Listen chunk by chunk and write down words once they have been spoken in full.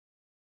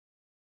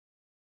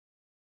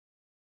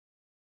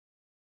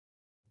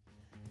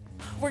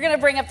We're going to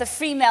bring up the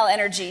female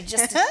energy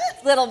just a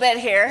little bit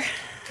here.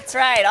 That's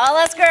right, all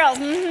us girls.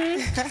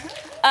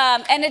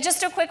 And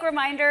just a quick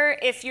reminder,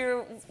 if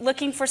you're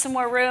looking for some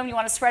more room, you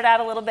want to spread out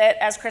a little bit,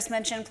 as Chris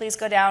mentioned, please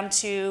go down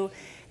to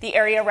the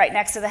area right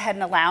next to the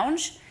HEDNA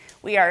Lounge.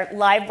 We are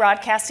live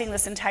broadcasting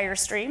this entire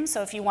stream,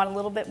 so if you want a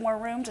little bit more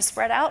room to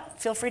spread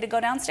out, feel free to go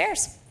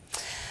downstairs.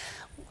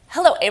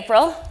 Hello,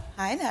 April.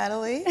 Hi,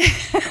 Natalie.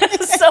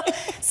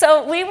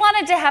 So we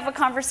wanted to have a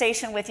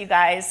conversation with you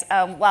guys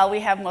while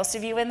we have most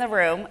of you in the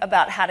room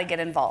about how to get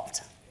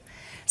involved.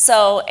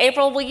 So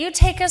April, will you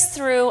take us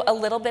through a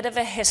little bit of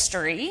a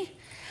history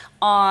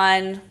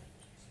on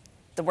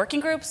the working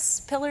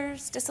groups,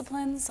 pillars,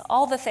 disciplines,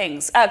 all the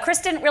things? Chris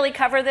didn't really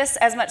cover this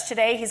as much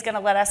today. He's going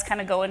to let us kind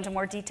of go into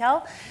more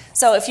detail.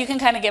 So if you can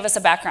kind of give us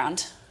a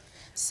background.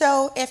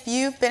 So if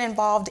you've been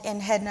involved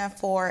in HEDNA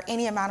for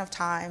any amount of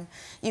time,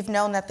 you've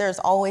known that there's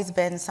always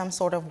been some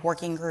sort of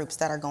working groups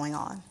that are going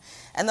on.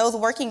 And those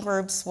working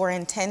groups were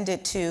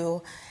intended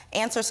to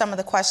answer some of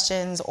the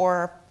questions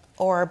or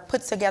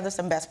put together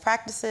some best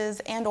practices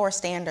and or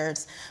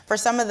standards for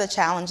some of the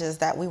challenges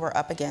that we were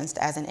up against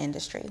as an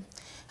industry.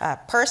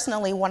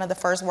 Personally, one of the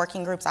first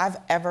working groups I've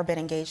ever been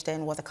engaged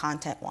in was a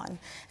content one.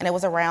 And it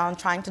was around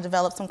trying to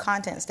develop some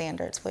content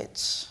standards,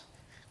 which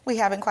we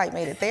haven't quite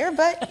made it there,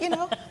 but you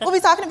know, we'll be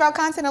talking about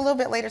content a little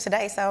bit later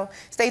today, so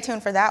stay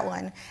tuned for that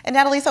one. And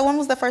Natalie, so when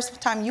was the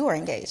first time you were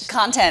engaged?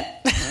 Content.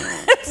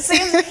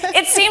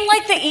 It seemed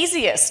like the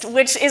easiest,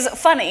 which is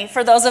funny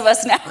for those of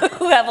us now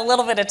who have a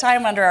little bit of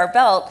time under our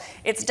belt.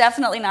 It's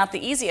definitely not the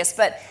easiest,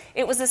 but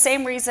it was the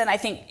same reason I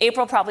think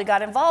April probably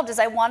got involved, is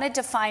I wanted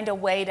to find a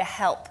way to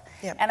help.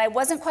 Yep. And I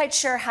wasn't quite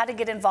sure how to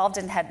get involved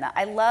in HEDNA.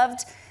 I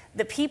loved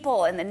the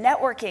people and the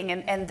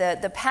networking and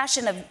the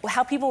passion of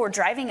how people were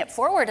driving it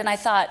forward. And I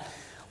thought,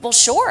 well,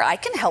 sure, I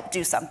can help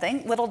do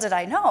something. Little did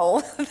I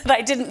know that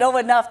I didn't know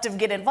enough to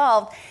get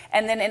involved,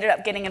 and then ended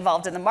up getting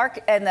involved in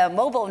the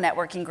mobile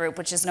networking group,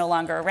 which is no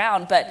longer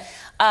around. But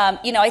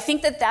you know, I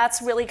think that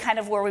that's really kind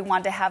of where we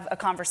wanted to have a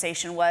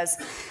conversation, was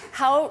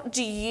how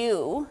do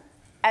you,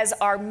 as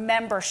our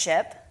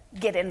membership,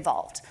 get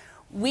involved?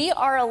 We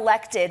are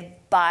elected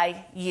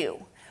by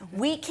you.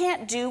 We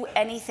can't do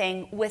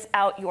anything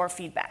without your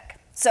feedback.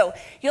 So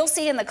you'll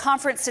see in the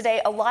conference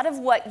today, a lot of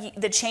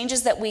the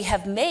changes that we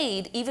have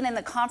made, even in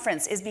the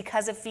conference, is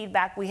because of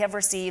feedback we have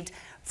received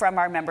from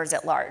our members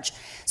at large.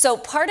 So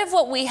part of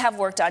what we have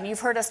worked on, you've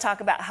heard us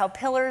talk about how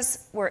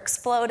pillars were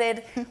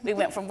exploded. We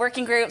went from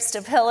working groups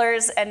to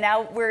pillars, and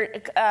now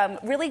we're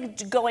really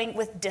going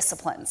with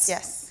disciplines.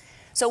 Yes.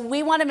 So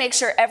we want to make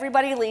sure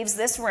everybody leaves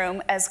this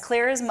room as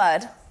clear as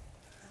mud.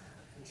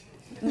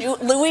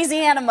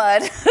 Louisiana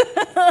mud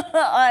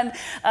on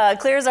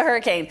clear as a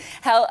hurricane,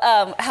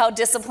 how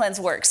disciplines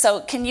work.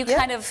 So can you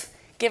kind of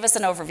give us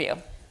an overview?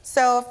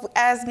 So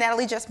as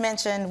Natalie just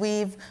mentioned,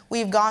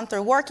 we've gone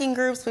through working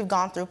groups, we've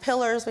gone through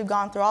pillars, we've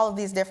gone through all of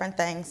these different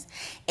things.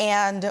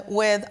 And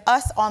with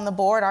us on the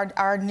board,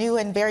 our new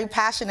and very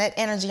passionate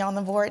energy on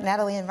the board,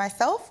 Natalie and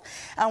myself,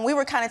 we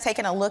were kind of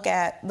taking a look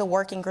at the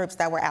working groups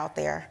that were out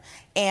there.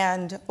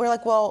 And we're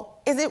like,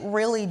 well, is it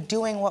really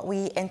doing what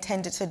we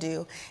intended to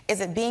do?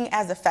 Is it being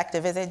as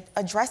effective? Is it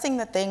addressing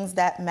the things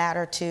that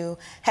matter to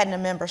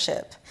HEDNA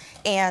membership?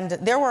 And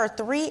there were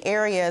three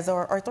areas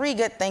or three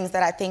good things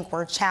that I think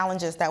were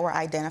challenges that were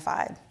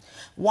identified.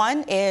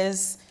 One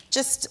is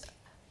just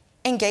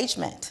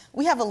engagement.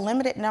 We have a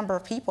limited number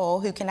of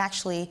people who can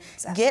actually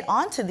get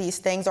onto these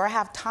things or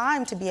have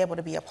time to be able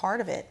to be a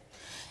part of it.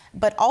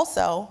 But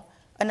also,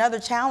 another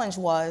challenge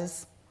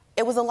was,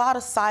 it was a lot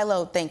of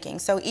siloed thinking.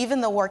 So even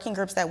the working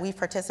groups that we've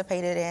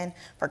participated in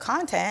for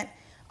content,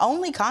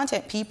 only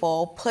content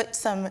people put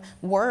some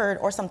word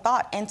or some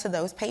thought into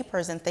those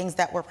papers and things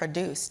that were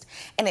produced.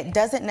 And it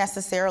doesn't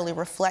necessarily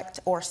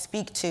reflect or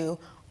speak to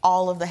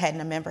all of the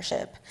HEDNA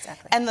membership.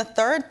 Exactly. And the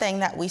third thing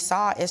that we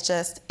saw is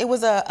just, it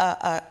was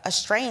a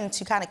strain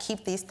to kind of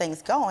keep these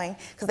things going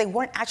because they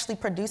weren't actually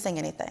producing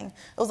anything.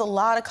 It was a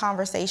lot of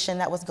conversation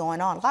that was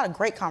going on, a lot of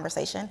great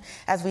conversation.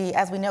 As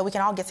we know, we can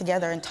all get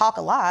together and talk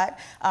a lot.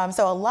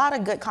 So a lot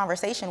of good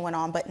conversation went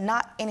on, but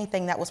not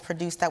anything that was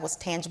produced that was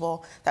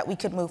tangible that we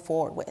could move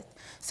forward with.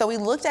 So we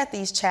looked at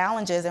these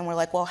challenges and we're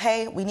like, well,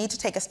 hey, we need to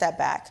take a step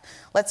back.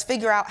 Let's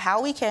figure out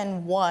how we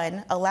can,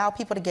 one, allow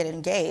people to get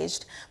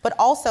engaged, but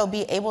also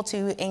be able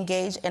to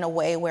engage in a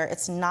way where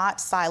it's not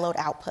siloed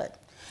output.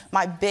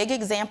 My big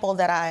example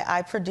that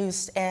I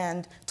produced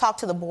and talked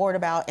to the board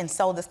about and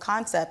sold this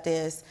concept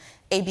is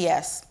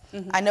ABS.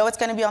 I know it's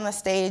going to be on the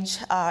stage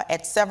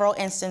at several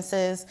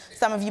instances.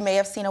 Some of you may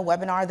have seen a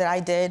webinar that I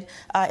did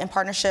in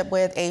partnership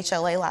with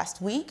AHLA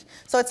last week.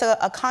 So it's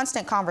a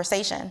constant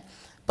conversation.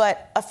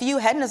 But a few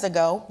HEDNAs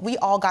ago, we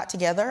all got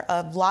together,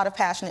 a lot of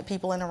passionate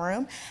people in the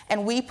room,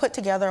 and we put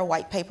together a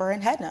white paper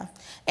in HEDNA.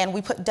 And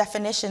we put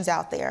definitions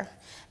out there.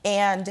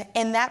 And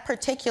in that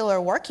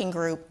particular working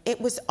group, it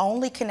was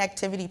only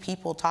connectivity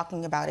people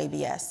talking about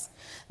ABS.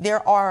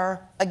 There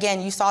are,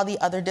 again, you saw the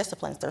other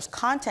disciplines. There's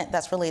content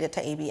that's related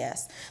to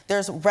ABS.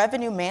 There's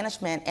revenue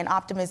management and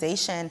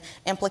optimization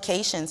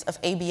implications of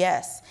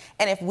ABS.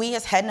 And if we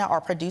as HEDNA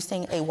are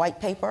producing a white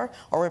paper,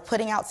 or we're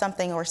putting out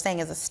something or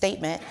saying as a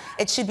statement,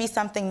 it should be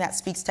something that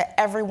speaks to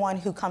everyone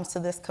who comes to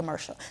this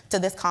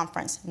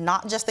conference,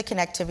 not just the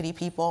connectivity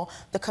people,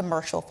 the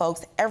commercial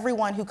folks,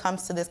 everyone who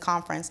comes to this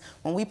conference.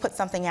 When we put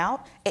something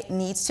out, it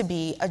needs to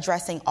be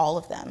addressing all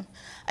of them.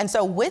 And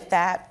so with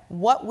that,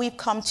 what we've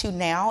come to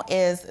now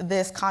is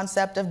this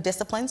concept of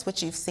disciplines,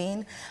 which you've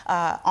seen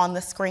on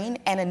the screen,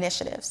 and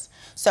initiatives.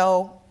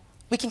 So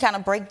we can kind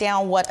of break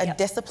down what a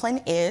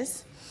discipline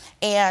is.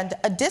 And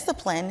a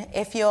discipline,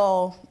 if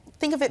you'll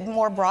think of it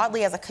more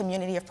broadly as a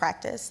community of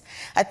practice.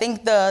 I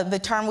think the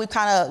term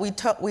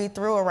we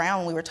threw around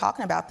when we were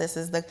talking about this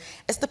is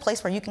it's the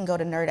place where you can go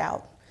to nerd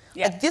out.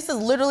 Yeah. Like, this is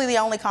literally the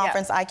only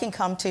conference I can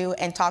come to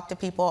and talk to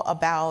people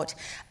about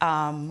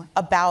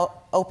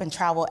Open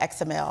Travel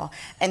XML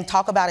and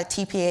talk about a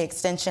TPA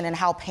extension and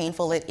how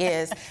painful it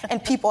is,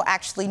 and people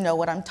actually know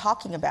what I'm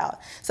talking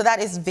about. So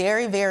that is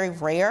very, very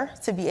rare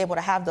to be able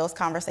to have those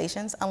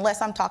conversations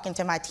unless I'm talking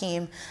to my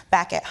team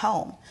back at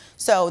home.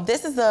 So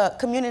this is a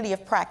community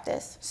of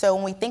practice. So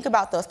when we think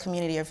about those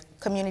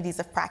communities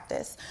of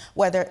practice,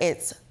 whether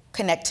it's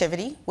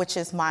connectivity, which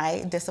is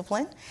my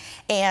discipline,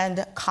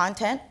 and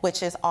content,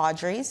 which is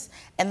Audrey's,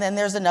 and then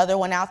there's another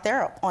one out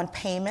there on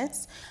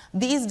payments.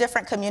 These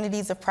different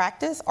communities of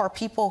practice are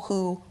people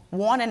who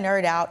want to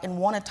nerd out and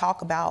want to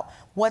talk about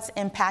what's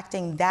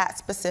impacting that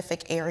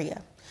specific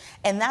area.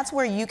 And that's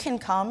where you can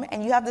come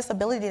and you have this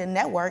ability to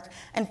network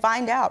and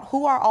find out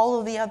who are all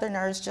of the other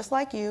nerds just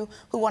like you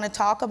who want to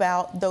talk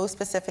about those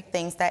specific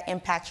things that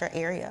impact your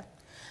area.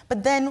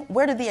 But then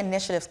where do the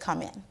initiatives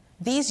come in?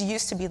 These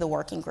used to be the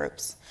working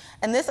groups.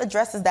 And this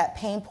addresses that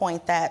pain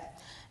point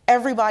that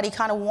everybody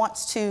kind of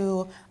wants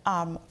to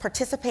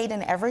participate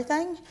in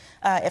everything.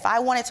 If I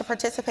wanted to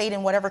participate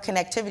in whatever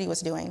connectivity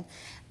was doing,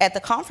 at the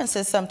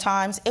conferences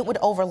sometimes it would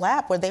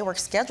overlap where they were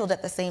scheduled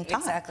at the same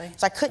time. Exactly.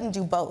 So I couldn't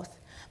do both.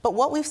 But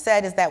what we've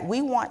said is that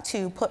we want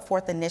to put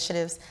forth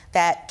initiatives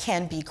that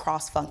can be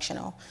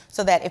cross-functional,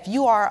 so that if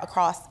you are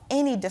across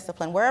any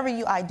discipline, wherever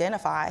you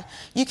identify,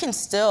 you can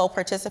still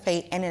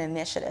participate in an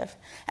initiative.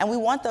 And we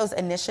want those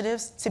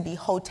initiatives to be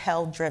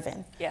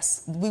hotel-driven.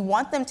 Yes. We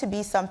want them to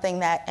be something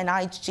that an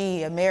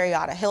IHG, a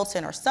Marriott, a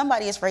Hilton, or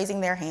somebody is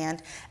raising their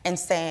hand and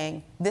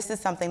saying, this is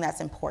something that's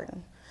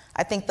important.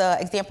 I think the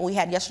example we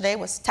had yesterday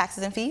was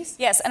taxes and fees.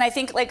 Yes, and I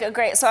think like a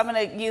great, so I'm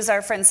going to use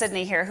our friend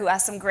Sydney here, who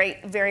asked some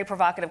great, very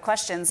provocative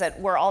questions that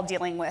we're all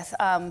dealing with,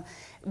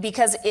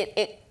 because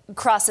it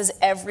crosses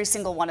every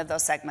single one of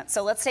those segments.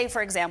 So let's say,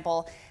 for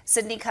example,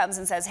 Sydney comes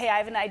and says, hey, I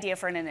have an idea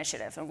for an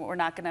initiative, and we're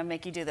not going to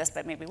make you do this,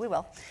 but maybe we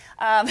will.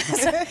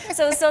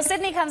 So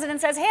Sydney comes in and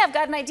says, hey, I've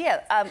got an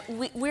idea.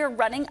 We're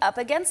running up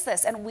against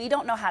this, and we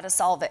don't know how to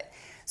solve it.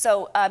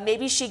 So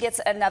maybe she gets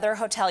another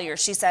hotelier.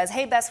 She says,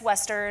 hey, Best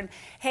Western,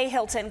 hey,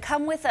 Hilton,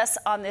 come with us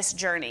on this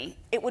journey.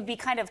 It would be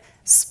kind of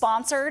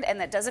sponsored, and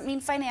that doesn't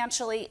mean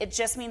financially. It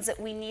just means that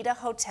we need a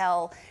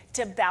hotel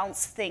to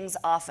bounce things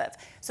off of.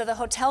 So the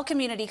hotel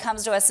community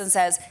comes to us and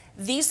says,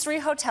 these 3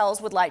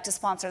 hotels would like to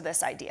sponsor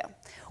this idea.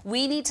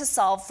 We need to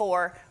solve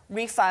for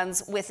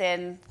refunds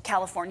within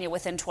California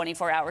within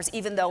 24 hours,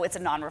 even though it's a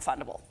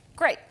non-refundable.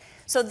 Great.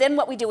 So then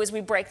what we do is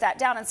we break that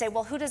down and say,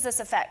 well, who does this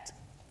affect? It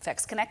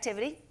affects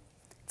connectivity.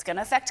 It's going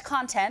to affect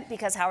content,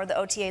 because how are the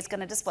OTAs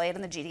going to display it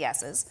in the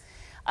GDSs?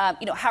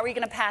 How are you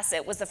going to pass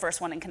it was the first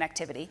one in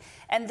connectivity.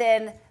 And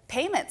then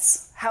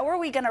payments. How are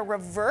we going to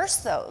reverse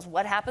those?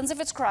 What happens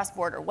if it's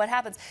cross-border? What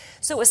happens?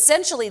 So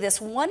essentially,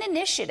 this one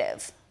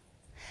initiative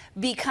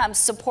becomes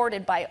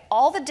supported by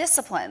all the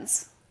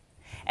disciplines,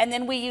 and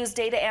then we use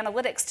data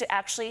analytics to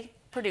actually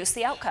produce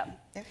the outcome.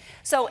 Yeah.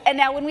 So, and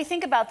now when we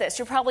think about this,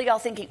 you're probably all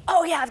thinking,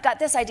 oh yeah, I've got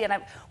this idea.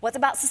 And what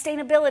about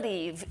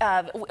sustainability?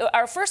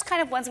 Our first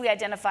kind of ones we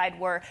identified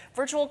were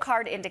virtual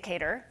card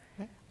indicator,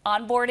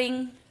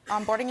 onboarding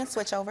and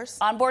switchovers.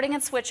 Onboarding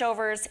and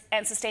switchovers,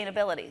 and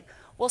sustainability.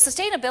 Well,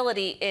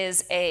 sustainability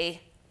is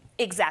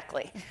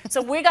exactly.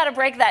 So we got to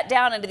break that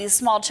down into these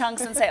small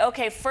chunks and say,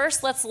 okay,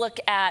 first let's look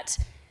at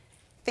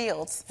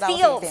fields.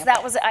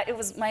 That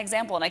was my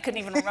example, and I couldn't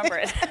even remember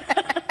it.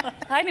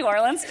 Hi, New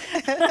Orleans.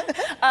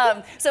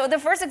 So the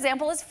first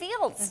example is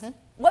fields. Mm-hmm.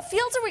 What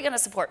fields are we going to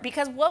support?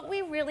 Because what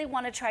we really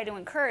want to try to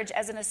encourage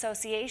as an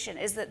association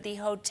is that the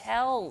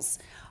hotels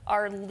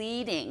are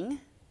leading,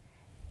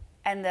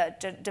 and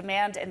the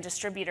demand and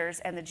distributors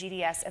and the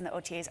GDS and the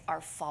OTAs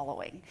are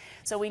following.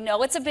 So we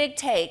know it's a big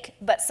take,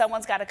 but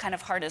someone's got to kind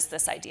of harness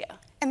this idea.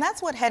 And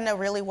that's what HEDNA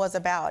really was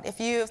about.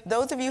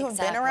 Those of you who have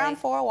been around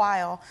for a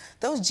while,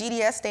 those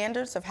GDS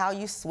standards of how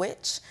you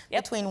switch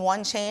between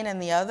one chain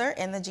and the other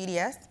in the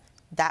GDS,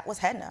 that was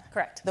HEDNA.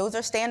 Correct. Those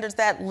are standards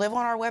that live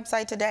on our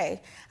website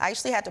today. I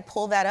actually had to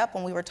pull that up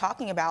when we were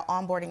talking about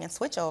onboarding and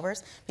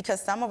switchovers because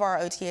some of our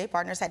OTA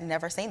partners had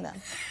never seen them.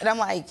 And I'm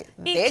like,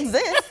 they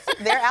exist,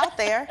 they're out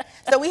there.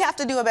 So we have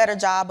to do a better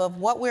job of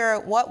what we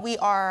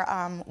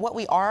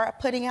are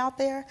putting out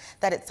there,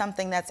 that it's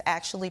something that's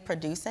actually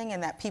producing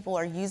and that people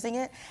are using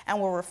it and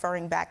we're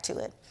referring back to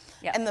it.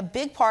 Yep. And the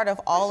big part of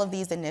all of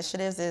these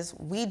initiatives is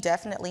we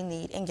definitely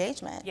need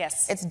engagement.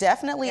 Yes. It's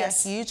definitely a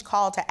huge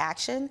call to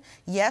action.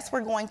 Yes,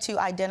 we're going to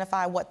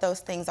identify what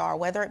those things are,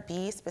 whether it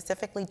be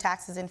specifically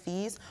taxes and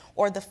fees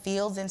or the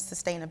fields in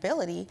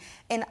sustainability.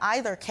 In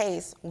either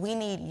case, we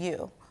need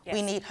you. Yes.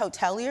 We need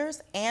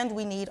hoteliers and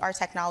we need our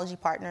technology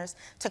partners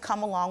to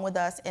come along with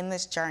us in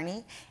this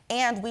journey,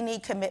 and we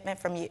need commitment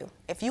from you.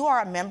 If you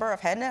are a member of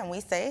HEDNA and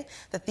we say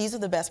that these are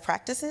the best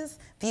practices,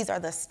 these are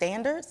the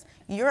standards,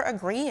 you're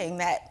agreeing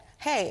that,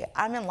 hey,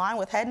 I'm in line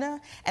with HEDNA,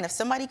 and if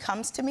somebody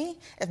comes to me,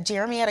 if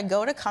Jeremy at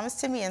Agoda comes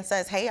to me and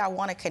says, hey, I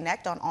want to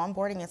connect on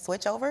onboarding and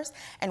switchovers,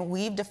 and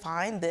we've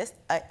defined this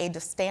a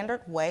standard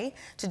way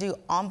to do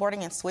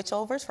onboarding and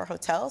switchovers for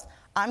hotels,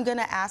 I'm going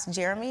to ask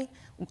Jeremy,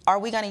 are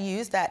we going to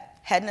use that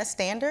HEDNA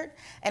standard?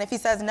 And if he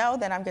says no,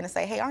 then I'm going to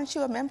say, hey, aren't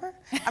you a member?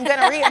 I'm going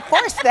to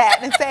reinforce that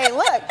and say,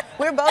 look,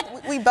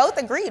 we both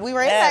agreed. We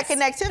were in that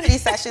connectivity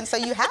session, so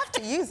you have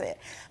to use it.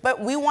 But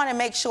we want to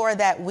make sure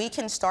that we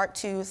can start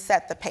to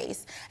set the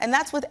pace. And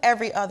that's with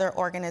every other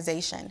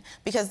organization,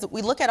 because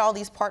we look at all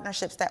these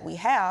partnerships that we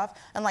have.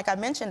 And like I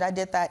mentioned, I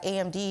did that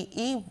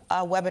AMDE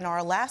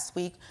webinar last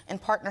week in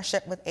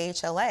partnership with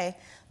AHLA.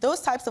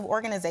 Those types of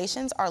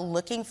organizations are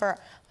looking for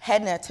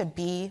HEDNA to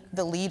be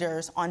the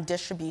leaders on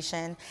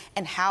distribution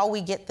and how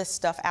we get this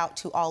stuff out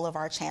to all of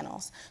our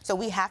channels. So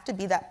we have to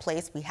be that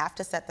place. We have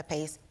to set the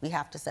pace. We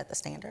have to set the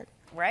standard.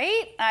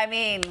 Right? I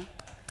mean,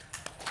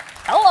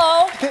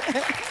 hello.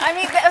 I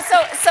mean,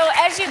 so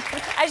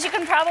as you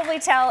can probably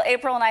tell,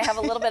 April and I have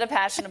a little bit of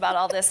passion about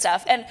all this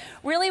stuff. And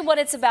really what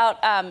it's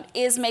about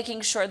is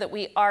making sure that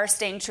we are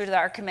staying true to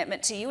our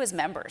commitment to you as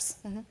members.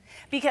 Mm-hmm.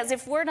 Because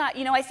if we're not,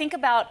 I think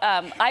about,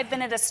 I've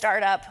been at a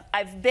startup,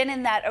 I've been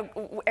in that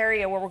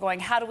area where we're going,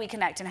 how do we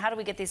connect and how do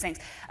we get these things?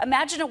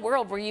 Imagine a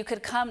world where you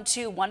could come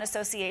to one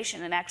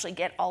association and actually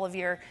get all of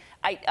your,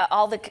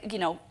 all the,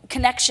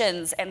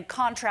 connections and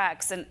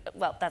contracts and,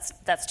 well,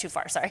 that's too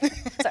far, sorry.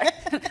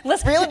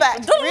 Let's reel it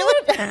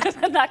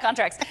back, not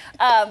contracts,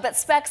 but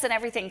specs and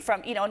everything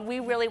from, and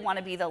we really want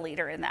to be the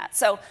leader in that.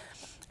 So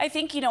I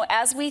think,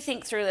 as we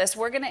think through this,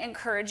 we're going to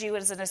encourage you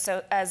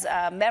as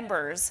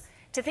members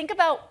to think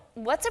about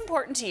what's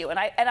important to you. And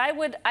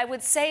I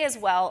would say as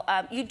well,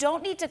 you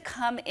don't need to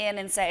come in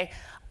and say,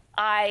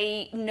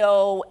 I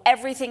know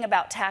everything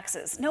about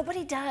taxes.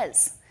 Nobody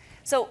does.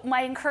 So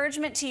my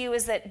encouragement to you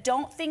is that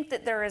don't think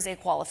that there is a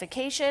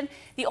qualification.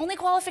 The only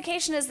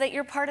qualification is that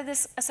you're part of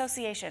this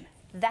association.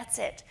 That's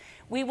it.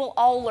 We will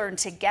all learn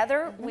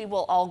together. We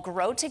will all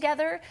grow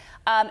together.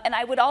 And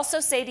I would also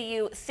say to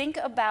you, think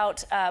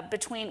about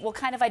we'll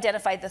kind of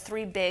identify the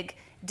three big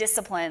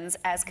disciplines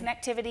as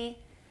connectivity,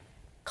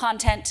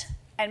 content,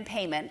 and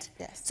payment.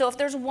 Yes. So if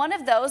there's one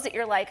of those that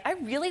you're like, I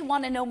really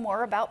want to know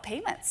more about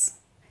payments,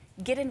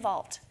 get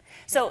involved.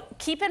 So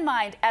keep in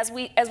mind, as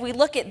we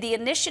look at the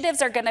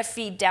initiatives are going to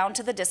feed down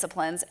to the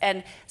disciplines,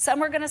 and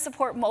some are going to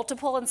support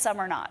multiple and some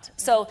are not.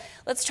 So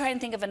let's try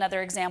and think of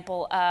another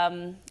example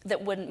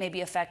that wouldn't maybe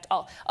affect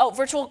all. Oh,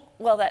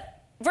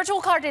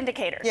 virtual card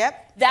indicator.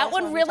 Yep. That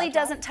one really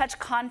doesn't touch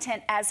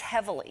content as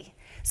heavily.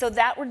 So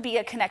that would be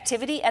a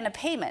connectivity and a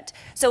payment.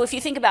 So if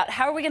you think about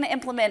how are we going to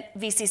implement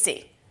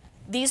VCC?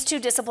 These two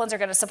disciplines are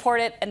going to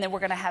support it, and then we're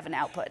going to have an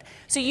output.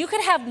 So you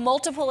could have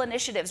multiple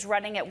initiatives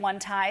running at one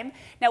time.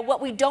 Now,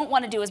 what we don't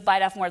want to do is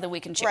bite off more than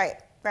we can chew.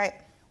 Right.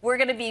 We're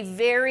going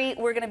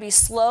to be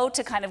slow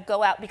to kind of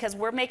go out because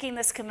we're making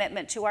this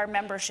commitment to our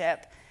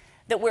membership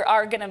that we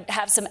are going to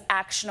have some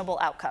actionable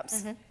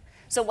outcomes. Mm-hmm.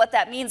 So what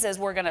that means is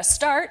we're going to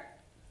start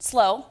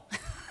slow.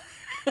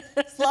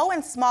 Slow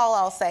and small,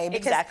 I'll say,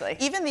 because exactly.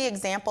 Even the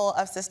example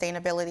of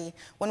sustainability,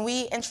 when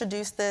we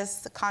introduced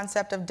this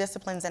concept of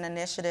disciplines and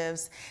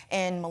initiatives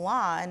in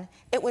Milan,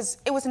 it was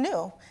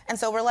new. And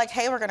so we're like,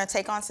 hey, we're going to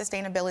take on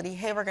sustainability.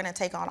 Hey, we're going to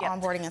take on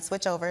onboarding and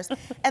switchovers.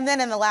 And then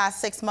in the last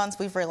 6 months,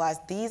 we've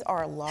realized these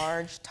are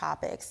large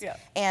topics,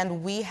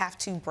 and we have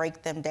to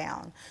break them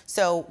down.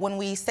 So when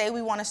we say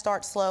we want to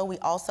start slow, we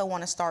also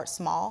want to start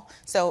small.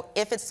 So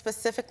if it's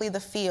specifically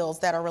the fields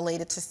that are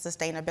related to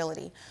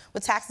sustainability,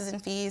 with taxes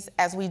and fees,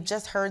 as we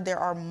just heard, there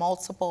are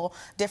multiple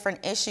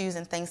different issues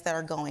and things that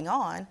are going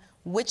on.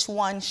 Which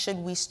one should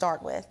we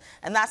start with?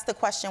 And that's the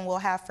question we'll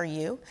have for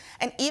you.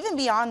 And even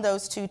beyond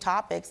those two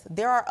topics,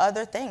 there are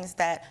other things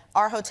that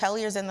our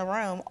hoteliers in the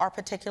room are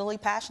particularly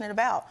passionate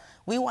about.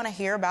 We want to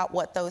hear about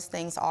what those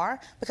things are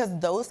because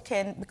those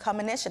can become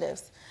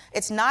initiatives.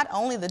 It's not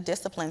only the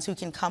disciplines who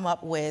can come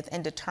up with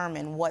and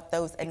determine what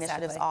those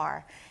initiatives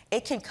are.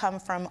 it can come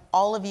from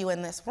all of you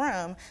in this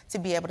room to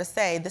be able to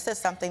say, this is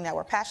something that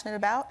we're passionate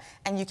about,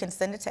 and you can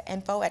send it to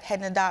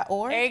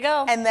info@hedna.org. There you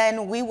go. And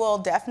then we will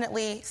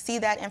definitely see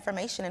that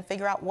information and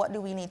figure out what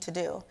do we need to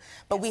do.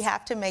 But we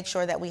have to make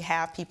sure that we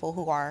have people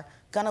who are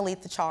going to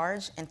lead the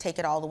charge and take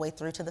it all the way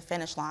through to the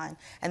finish line.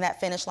 And that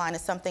finish line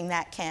is something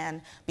that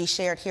can be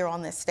shared here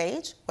on this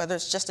stage, whether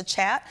it's just a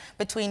chat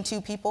between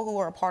two people who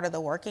are a part of the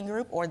working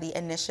group or the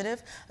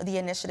initiative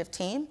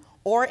team,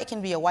 or it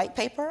can be a white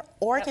paper,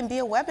 or it can be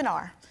a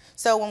webinar.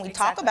 So when we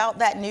talk about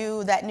that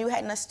new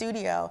HEDNA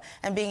studio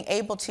and being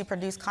able to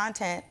produce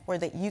content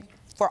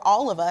for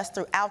all of us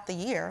throughout the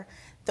year,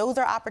 those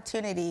are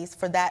opportunities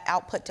for that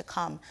output to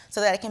come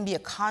so that it can be a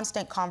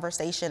constant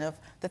conversation of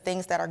the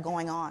things that are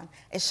going on.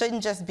 It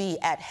shouldn't just be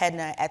at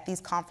HEDNA at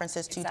these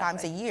conferences 2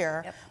 times a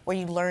year where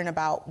you learn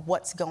about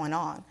what's going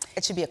on.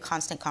 It should be a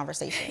constant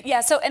conversation.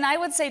 Yeah, so, and I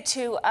would say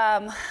too,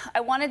 I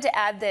wanted to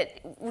add that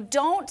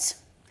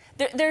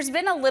there's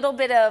been a little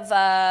bit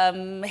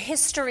of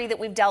history that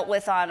we've dealt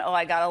with on,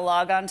 I got to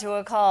log onto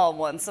a call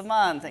once a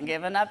month and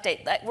give an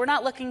update. We're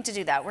not looking to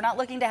do that. We're not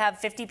looking to have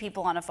 50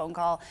 people on a phone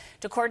call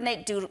to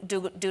coordinate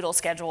doodle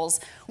schedules.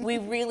 We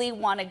really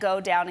want to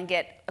go down and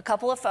get a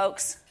couple of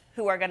folks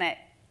who are going to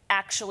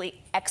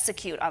actually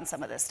execute on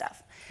some of this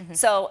stuff.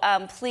 So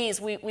please,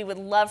 we would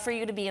love for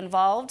you to be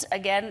involved.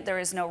 Again, there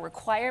is no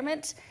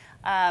requirement.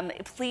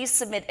 Please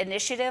submit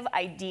initiative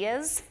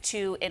ideas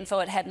to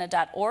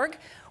info@hedna.org.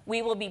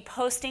 We will be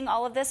posting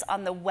all of this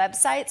on the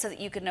website so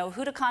that you can know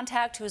who to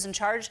contact, who's in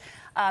charge.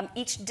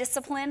 Each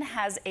discipline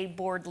has a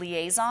board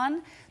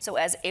liaison. So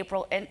as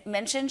April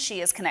mentioned, she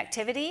is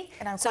connectivity.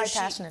 And I'm quite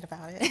passionate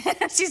about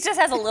it. She just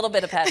has a little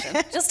bit of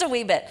passion, just a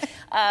wee bit.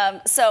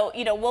 So,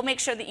 we'll make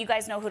sure that you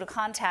guys know who to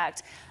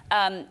contact.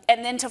 And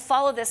then to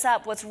follow this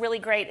up, what's really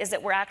great is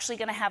that we're actually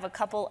going to have a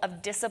couple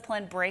of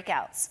discipline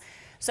breakouts.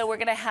 So we're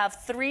going to have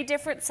 3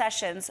 different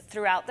sessions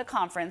throughout the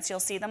conference. You'll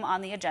see them on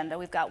the agenda.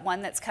 We've got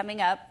one that's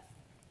coming up.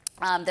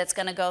 That's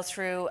going to go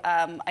through,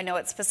 I know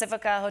it's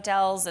Pacifica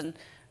Hotels and,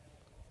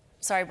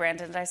 sorry,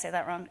 Brandon, did I say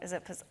that wrong? Is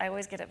it, I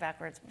always get it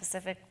backwards,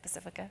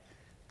 Pacifica?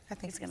 I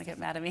think he's going to get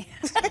mad at me.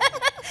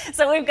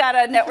 So we've got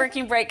a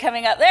networking break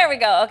coming up. There we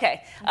go.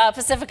 Okay.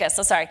 Pacifica.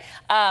 So sorry.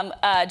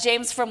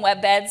 James from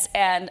WebBeds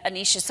and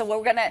Anisha.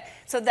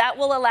 So that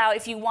will allow,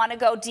 if you want to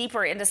go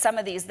deeper into some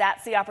of these,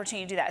 that's the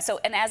opportunity to do that. So,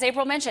 and as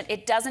April mentioned,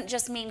 it doesn't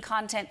just mean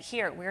content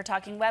here. We're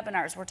talking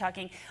webinars. We're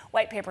talking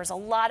white papers. A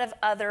lot of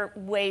other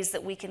ways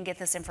that we can get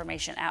this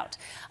information out.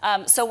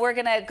 So we're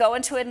going to go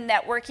into a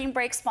networking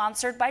break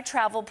sponsored by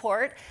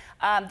Travelport.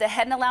 The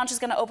HEDNA Lounge is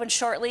going to open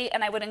shortly,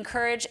 and I would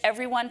encourage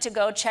everyone to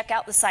go check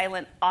out the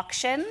silent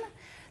auction.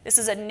 This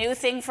is a new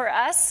thing for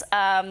us.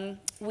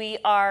 We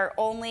are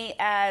only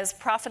as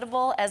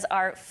profitable as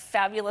our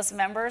fabulous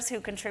members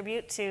who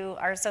contribute to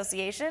our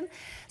association.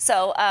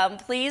 So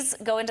please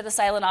go into the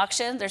silent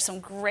auction. There's some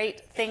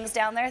great things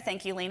down there.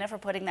 Thank you, Lena, for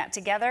putting that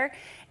together.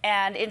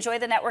 And enjoy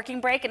the networking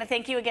break. And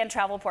thank you again,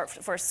 Travelport,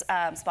 for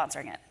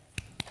sponsoring it.